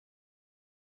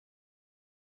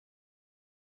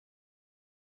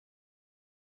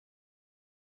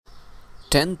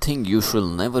10 things you should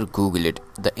never Google it.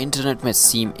 The internet may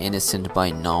seem innocent by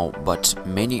now, but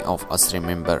many of us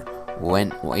remember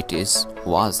when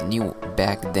was new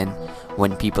back then,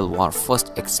 when people were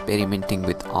first experimenting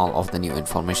with all of the new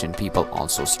information. People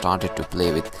also started to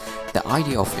play with the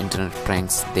idea of internet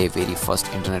pranks. The very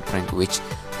first internet prank, which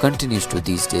continues to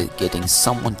these days, getting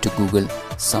someone to Google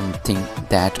something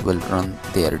that will run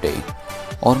their day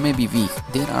or maybe week.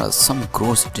 There are some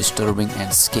gross, disturbing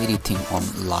and scary things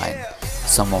online.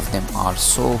 Some of them are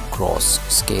so gross,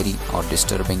 scary or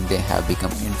disturbing they have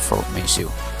become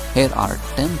informative. Here are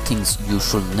 10 things you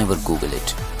should never Google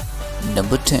it.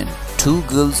 Number 10. 2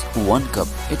 girls, 1 cup.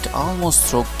 It almost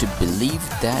struck to believe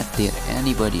that there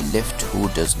anybody left who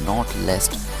does not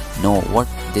least know what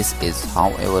this is.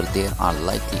 However, there are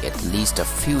likely at least a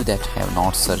few that have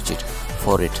not searched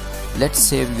for it. Let's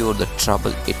save you the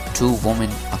trouble. It 2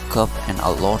 women, a cup and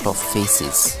a lot of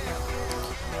faces.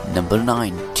 Number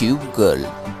 9. Tube girl.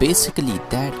 Basically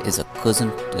that is a cousin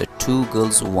to the 2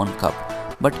 girls 1 cup,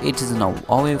 but it is an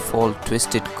awful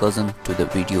twisted cousin to the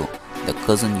video, the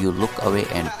cousin you look away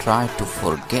and try to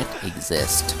forget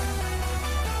exists.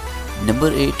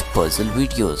 Number 8. Puzzle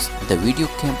videos. The video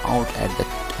came out at the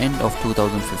end of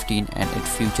 2015 and it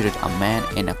featured a man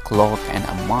in a cloak and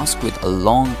a mask with a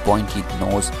long pointy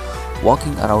nose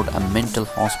walking around a mental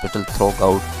hospital.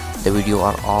 Throughout the video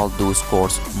are all those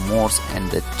codes, Morse and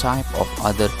the type of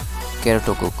other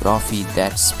cartography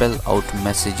that spell out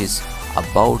messages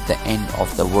about the end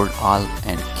of the world all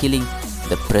and killing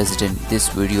the president. This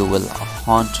video will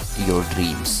haunt your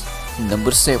dreams. Number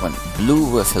 7.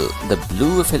 Blue waffle. The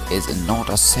blue waffle is not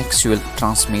a sexual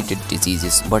transmitted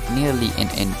disease, but nearly an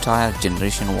entire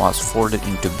generation was fooled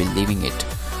into believing it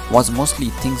was mostly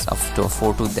things to a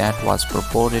photo that was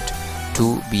purported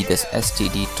to be this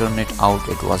STD. Turned out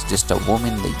it was just a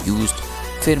woman that used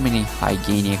feminine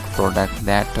hygienic product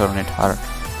that turned her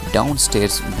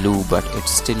downstairs blue, but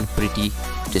it's still pretty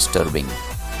disturbing.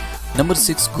 Number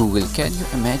 6. Google. Can you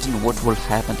imagine what will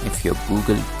happen if you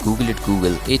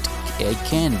Google it? I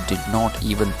did not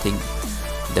even think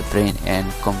the brain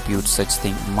and compute such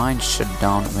thing. Mine shut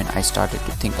down when I started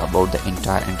to think about the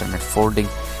entire internet folding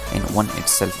in one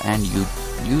itself, and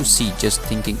you see, just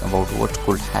thinking about what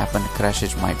could happen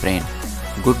crashes my brain.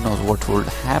 Good knows what would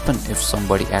happen if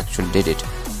somebody actually did it.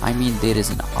 I mean, there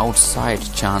is an outside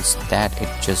chance that it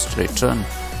just returned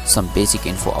some basic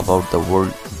info about the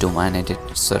world dominated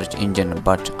search engine,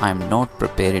 but I'm not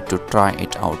prepared to try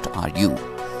it out. Are you?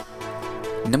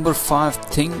 Number 5.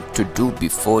 Thing to do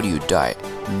before you die.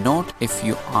 Not if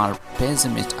you are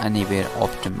pessimist anywhere,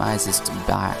 optimist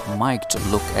might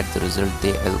look at the result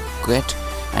they will get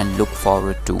and look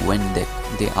forward to when they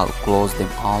will close them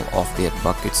all off their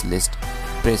buckets list.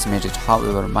 Pessimistic,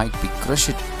 however, might be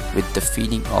crushed with the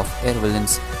feeling of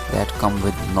irrelevance that come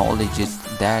with knowledge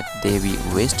that they be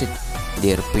wasted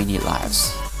their penny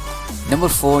lives. Number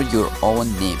 4. Your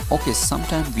own name. Okay,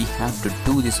 sometimes we have to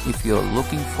do this if you are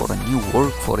looking for a new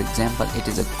work. For example, it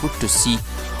is good to see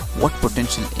what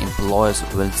potential employers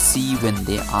will see when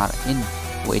they are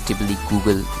inevitably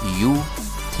Google you.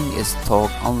 Thing is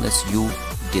thought unless you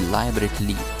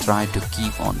deliberately try to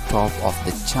keep on top of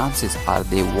the chances are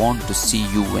they want to see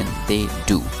you when they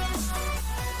do.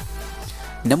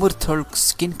 Number 3.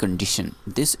 Skin condition.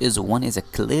 This is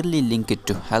clearly linked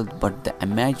to health, but the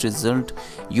image result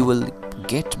you will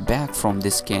get back from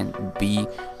this can be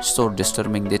so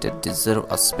disturbing that it deserves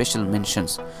a special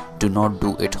mentions. Do not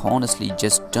do it honestly,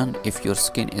 just done. If your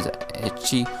skin is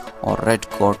itchy or red,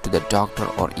 go to the doctor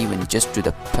or even just to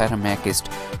the pharmacist.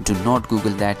 Do not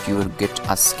Google that. You will get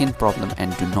a skin problem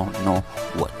and do not know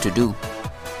what to do.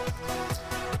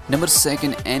 Number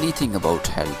 2. Anything about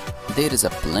health. There is a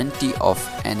plenty of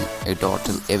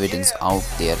anecdotal evidence out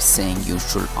there saying you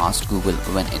should ask Google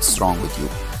when it's wrong with you.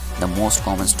 The most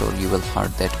common story you will hear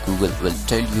that Google will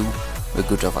tell you we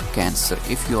could have a cancer.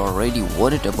 If you are already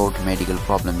worried about medical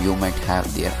problem you might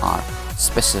have, there are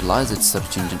specialized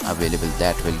search engine available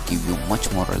that will give you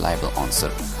much more reliable answer.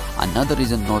 Another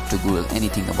reason not to Google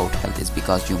anything about health is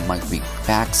because you might be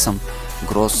back some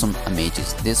gruesome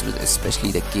images. This is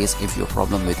especially the case if your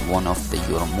problem with one of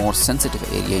your more sensitive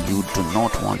area. You do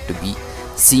not want to be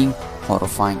seeing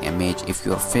horrifying image if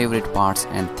your favorite parts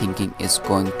and thinking is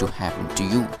going to happen to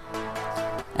you.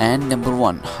 And number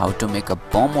 1. How to make a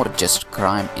bomb or just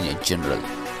crime in a general.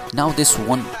 Now this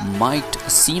one might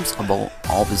seems about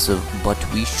obvious,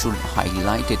 but we should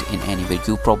highlight it in any way.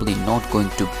 You probably not going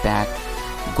to back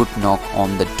good knock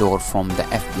on the door from the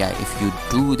FBI if you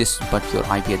do this, but your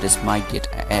IP address might get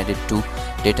added to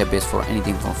database for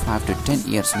anything from 5 to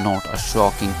 10 years. Not a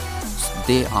shocking.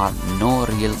 They are no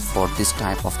real for this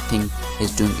type of thing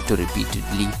is doing it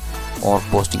repeatedly or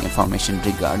posting information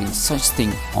regarding such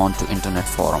thing onto internet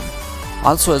forum.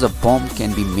 Also, as a bomb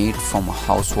can be made from a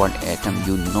household atom,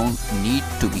 you need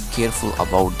to be careful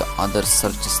about the other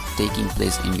searches taking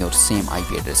place in your same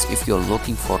IP address. If you're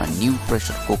looking for a new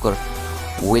pressure cooker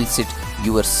whilst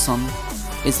your son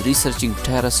is researching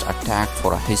terrorist attack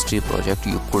for a history project,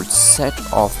 you could set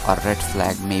off a red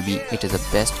flag. Maybe it is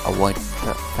best avoid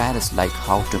paras like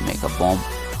how to make a bomb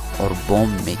or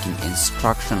bomb making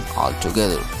instruction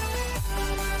altogether.